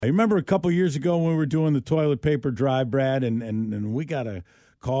I remember a couple years ago when we were doing the toilet paper drive, Brad, and we got a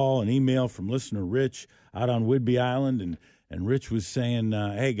call, an email from listener Rich out on Whidbey Island, and Rich was saying,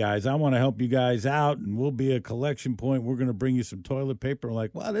 hey, guys, I want to help you guys out, and we'll be a collection point. We're going to bring you some toilet paper. We're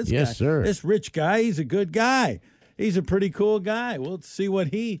like, well, Yes, sir. This Rich guy, he's a good guy. He's a pretty cool guy. Let's see what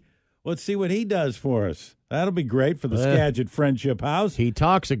he does for us. That'll be great for the Skagit Friendship House. He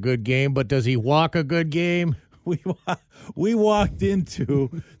talks a good game, but does he walk a good game? We walked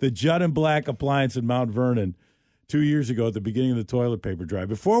into the Judd and Black Appliance in Mount Vernon 2 years ago at the beginning of the toilet paper drive,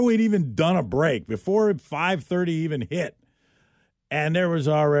 before we'd even done a break, before 5:30 even hit. And there was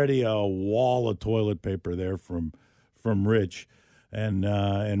already a wall of toilet paper there from Rich.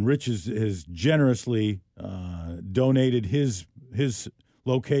 And Rich has generously donated his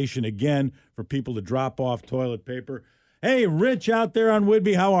location again for people to drop off toilet paper. Hey, Rich out there on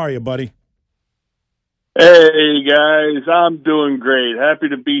Whidbey, how are you, buddy? Hey, guys, I'm doing great. Happy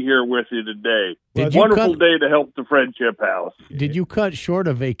to be here with you today. Wonderful day to help the Friendship House. Did you cut short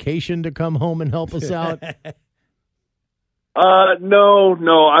a vacation to come home and help us out? No.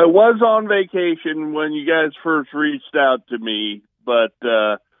 I was on vacation when you guys first reached out to me, but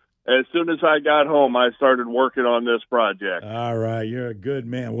as soon as I got home, I started working on this project. All right, you're a good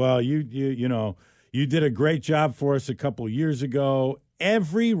man. Well, you did a great job for us a couple years ago.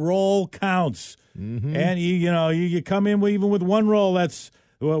 Every roll counts. Mm-hmm. And you come in even with one roll. That's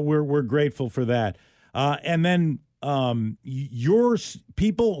we're grateful for that. And then your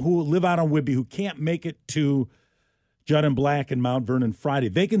people who live out on Whidbey who can't make it to Judd and Black and Mount Vernon Friday,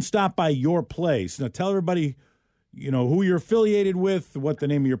 they can stop by your place. Now tell everybody, who you're affiliated with, what the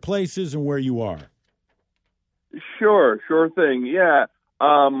name of your place is, and where you are. Sure thing. Yeah.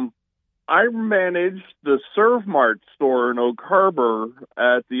 I manage the Serv Mart store in Oak Harbor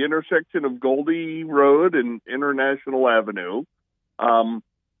at the intersection of Goldie Road and International Avenue.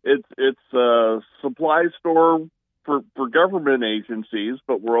 It's a supply store for government agencies,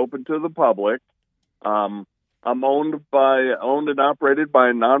 but we're open to the public. I'm owned and operated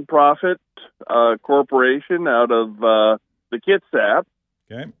by a nonprofit corporation out of the Kitsap.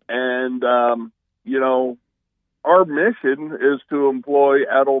 Okay. And our mission is to employ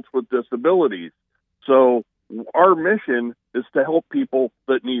adults with disabilities. So our mission is to help people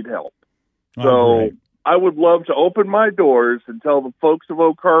that need help. Great. I would love to open my doors and tell the folks of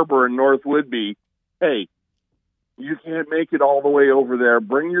Oak Harbor and North Whidbey, hey, you can't make it all the way over there.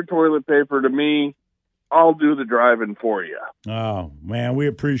 Bring your toilet paper to me. I'll do the driving for you. Oh, man, we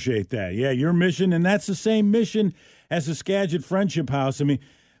appreciate that. Yeah, your mission, and that's the same mission as the Skagit Friendship House. I mean,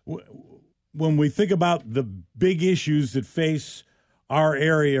 when we think about the big issues that face our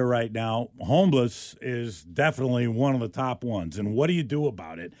area right now, homeless is definitely one of the top ones. And what do you do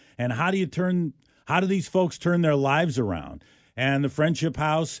about it? And how do these folks turn their lives around? And the Friendship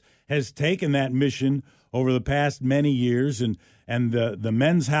House has taken that mission over the past many years, and the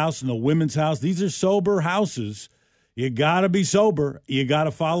men's house and the women's house, these are sober houses. You got to be sober. You got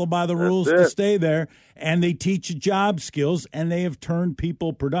to follow by the rules to stay there. And they teach you job skills, and they have turned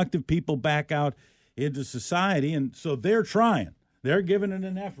productive people back out into society. And so they're trying. They're giving it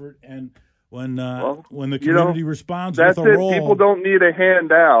an effort. And when the community responds with a roll. People don't need a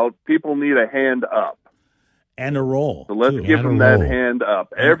hand out. People need a hand up. And a roll. So let's give them that hand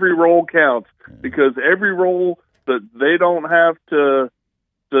up. Every roll counts, because every roll that they don't have to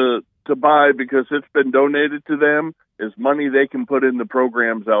buy because it's been donated to them is money they can put in the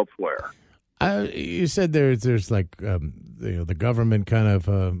programs elsewhere. You said there's like the government kind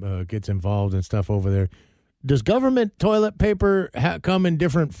of gets involved and stuff over there. Does government toilet paper come in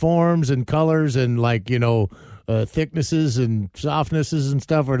different forms and colors and thicknesses and softnesses and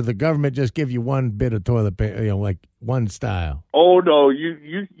stuff, or does the government just give you one bit of toilet paper, like one style? Oh no,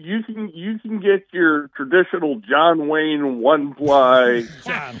 you can get your traditional John Wayne one ply.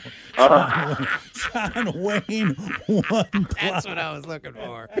 John Wayne one ply. That's what I was looking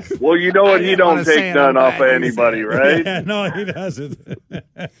for. Well, you know what? He don't take none off of anybody, right? Yeah, no, he doesn't.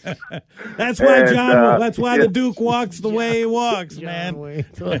 That's why that's why the Duke walks the way he walks, man.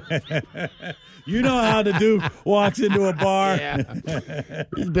 You know how the Duke walks into a bar. Yeah.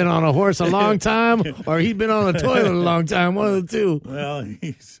 He's been on a horse a long time, or he's been on a toilet a long time. One of the two. Well,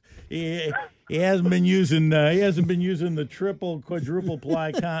 he hasn't been using the triple, quadruple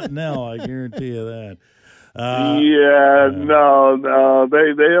ply Continental. I guarantee you that. No.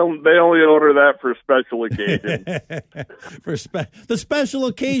 They only order that for special occasions. The special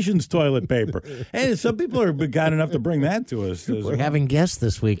occasions toilet paper. Hey, some people are kind enough to bring that to us. We're having guests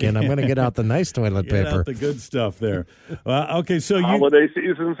this weekend. I'm going to get out the nice toilet Get paper. out the good stuff there. Okay, so holiday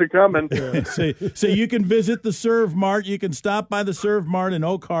season's a coming. so you can visit the Serv Mart. You can stop by the Serv Mart in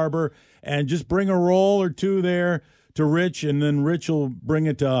Oak Harbor and just bring a roll or two there to Rich, and then Rich will bring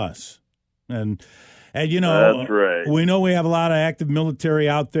it to us. And That's right. We know we have a lot of active military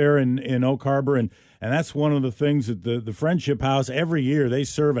out there in Oak Harbor, and that's one of the things that the Friendship House, every year, they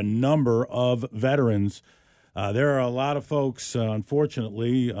serve a number of veterans. There are a lot of folks,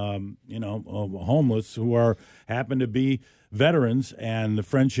 unfortunately, homeless who happen to be veterans, and the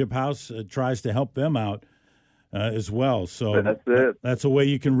Friendship House tries to help them out as well. So that's it. That's a way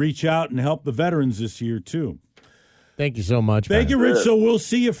you can reach out and help the veterans this year, too. Thank you so much. Thank you, Rich. So we'll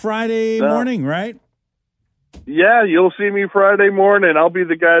see you Friday morning, right? Yeah, you'll see me Friday morning. I'll be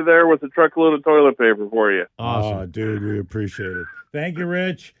the guy there with a truckload of toilet paper for you. Awesome. Oh, dude, we appreciate it. Thank you,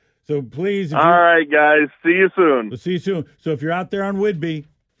 Rich. So please. All right, guys. See you soon. We'll see you soon. So if you're out there on Whidbey,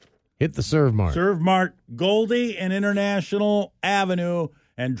 hit the Serv Mart. Serv Mart, Goldie and International Avenue,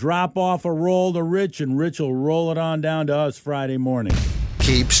 and drop off a roll to Rich, and Rich will roll it on down to us Friday morning.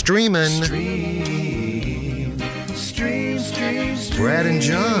 Keep streaming. Brad and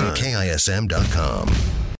John, KISM.com.